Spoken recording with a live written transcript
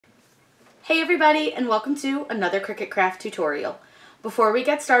Hey everybody, and welcome to another Cricut Craft tutorial. Before we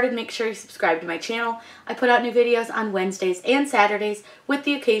get started, make sure you subscribe to my channel. I put out new videos on Wednesdays and Saturdays with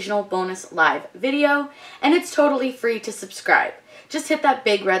the occasional bonus live video, and it's totally free to subscribe. Just hit that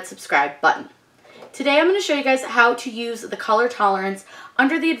big red subscribe button. Today I'm going to show you guys how to use the color tolerance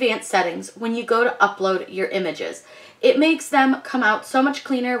under the advanced settings when you go to upload your images. It makes them come out so much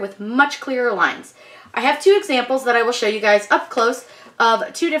cleaner with much clearer lines. I have two examples that I will show you guys up close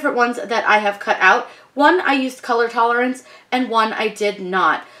of two different ones that I have cut out. One I used color tolerance and one I did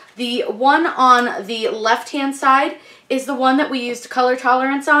not. The one on the left hand side is the one that we used color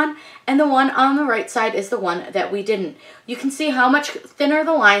tolerance on, and the one on the right side is the one that we didn't. You can see how much thinner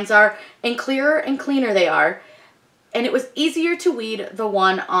the lines are and clearer and cleaner they are, and it was easier to weed the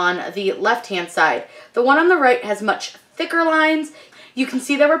one on the left hand side. The one on the right has much thicker lines. You can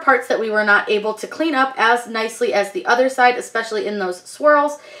see there were parts that we were not able to clean up as nicely as the other side, especially in those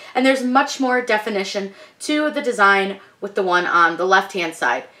swirls, and there's much more definition to the design with the one on the left-hand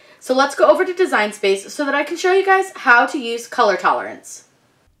side. So let's go over to Design Space so that I can show you guys how to use color tolerance.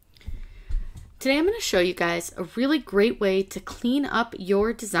 Today I'm going to show you guys a really great way to clean up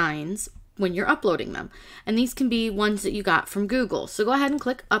your designs when you're uploading them. And these can be ones that you got from Google. So go ahead and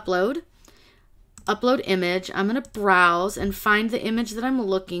click Upload. Upload image. I'm going to browse and find the image that I'm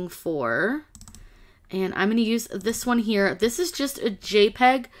looking for. And I'm going to use this one here. This is just a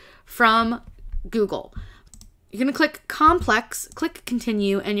JPEG from Google. You're going to click Complex, click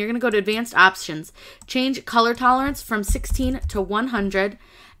Continue, and you're going to go to Advanced Options. Change color tolerance from 16 to 100.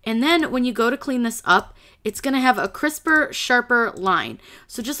 And then when you go to clean this up, it's going to have a crisper, sharper line.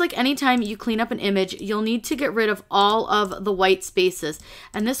 So just like anytime you clean up an image, you'll need to get rid of all of the white spaces.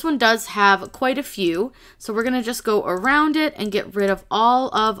 And this one does have quite a few. So we're going to just go around it and get rid of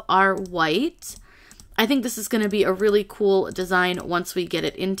all of our white. I think this is going to be a really cool design once we get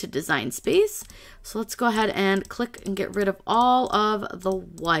it into Design Space. So let's go ahead and click and get rid of all of the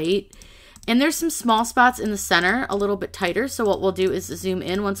white. And there's some small spots in the center, a little bit tighter. So what we'll do is zoom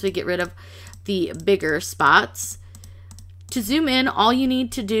in once we get rid of the bigger spots. To zoom in, all you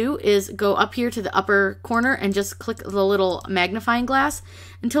need to do is go up here to the upper corner and just click the little magnifying glass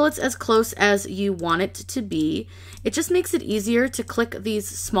until it's as close as you want it to be. It just makes it easier to click these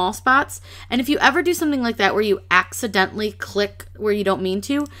small spots. And if you ever do something like that where you accidentally click where you don't mean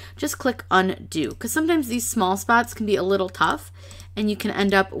to, just click undo, because sometimes these small spots can be a little tough and you can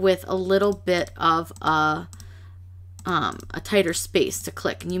end up with a little bit of a tighter space to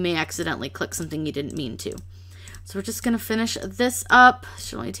click, and you may accidentally click something you didn't mean to. So we're just going to finish this up.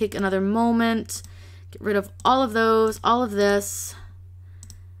 Should only take another moment. Get rid of all of those, all of this.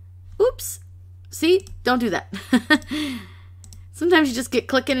 Oops. See? Don't do that. Sometimes you just get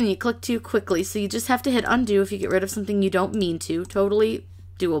clicking and you click too quickly, so you just have to hit undo if you get rid of something you don't mean to. Totally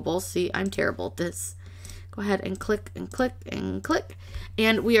doable. See, I'm terrible at this. Go ahead and click and click and click,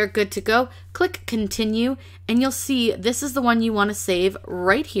 and we are good to go. Click Continue, and you'll see this is the one you want to save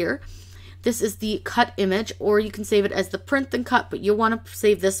right here. This is the cut image, or you can save it as the print and cut, but you'll want to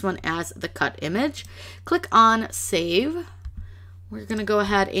save this one as the cut image. Click on Save. We're going to go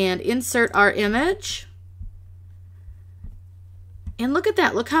ahead and insert our image. And look at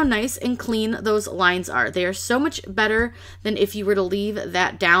that. Look how nice and clean those lines are. They are so much better than if you were to leave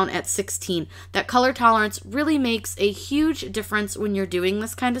that down at 16. That color tolerance really makes a huge difference when you're doing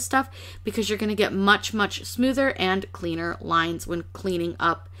this kind of stuff, because you're going to get much, much smoother and cleaner lines when cleaning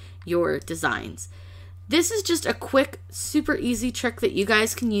up your designs. This is just a quick, super easy trick that you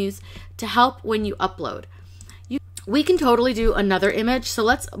guys can use to help when you upload. We can totally do another image, so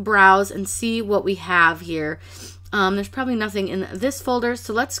let's browse and see what we have here. There's probably nothing in this folder,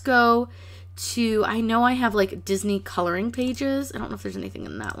 so let's go to, I know I have like Disney coloring pages. I don't know if there's anything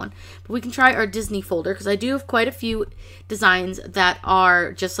in that one, but we can try our Disney folder, because I do have quite a few designs that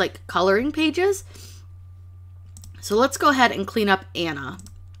are just like coloring pages. So let's go ahead and clean up Anna,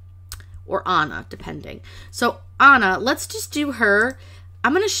 or Anna, depending. So Anna, let's just do her.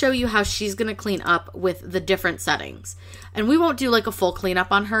 I'm going to show you how she's going to clean up with the different settings. And we won't do like a full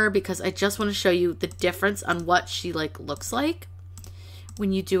cleanup on her, because I just want to show you the difference on what she like looks like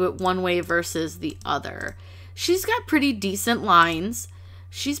when you do it one way versus the other. She's got pretty decent lines.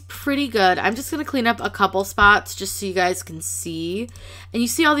 She's pretty good. I'm just going to clean up a couple spots just so you guys can see. And you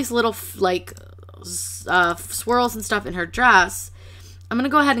see all these little like swirls and stuff in her dress. I'm going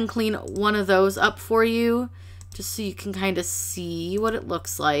to go ahead and clean one of those up for you, just so you can kind of see what it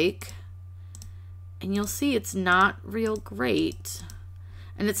looks like. And you'll see it's not real great.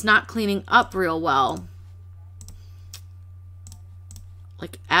 And it's not cleaning up real well.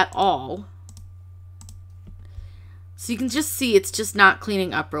 Like at all. So you can just see it's just not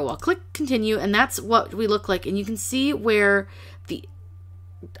cleaning up real well. Click continue, and that's what we look like. And you can see where the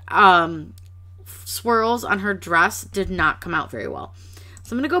swirls on her dress did not come out very well.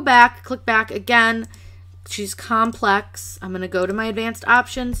 So I'm going to go back, click back again. Choose complex. I'm going to go to my advanced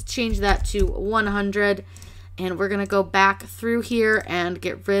options, change that to 100. And we're going to go back through here and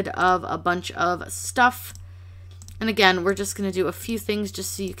get rid of a bunch of stuff. And again, we're just going to do a few things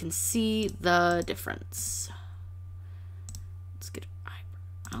just so you can see the difference. Let's get her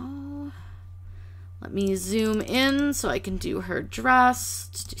eyebrow. Let me zoom in so I can do her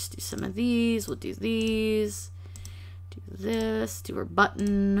dress. Just do some of these. We'll do these. Do this. Do her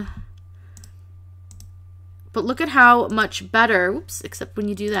button. But look at how much better, oops, except when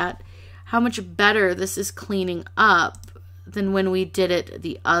you do that, how much better this is cleaning up than when we did it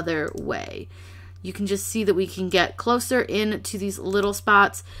the other way. You can just see that we can get closer into these little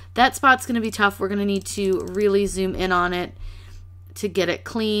spots. That spot's going to be tough. We're going to need to really zoom in on it to get it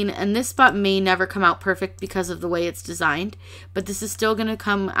clean. And this spot may never come out perfect because of the way it's designed, but this is still going to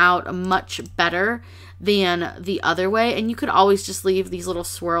come out much better than the other way. And you could always just leave these little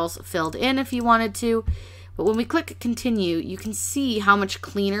swirls filled in if you wanted to. But when we click continue, you can see how much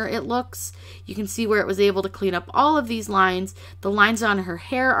cleaner it looks. You can see where it was able to clean up all of these lines. The lines on her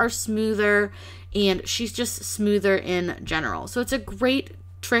hair are smoother, and she's just smoother in general. So it's a great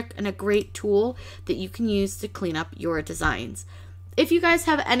trick and a great tool that you can use to clean up your designs. If you guys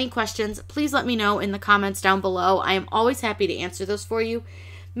have any questions, please let me know in the comments down below. I am always happy to answer those for you.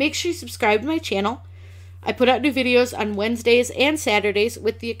 Make sure you subscribe to my channel. I put out new videos on Wednesdays and Saturdays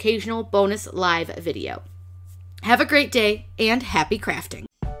with the occasional bonus live video. Have a great day and happy crafting.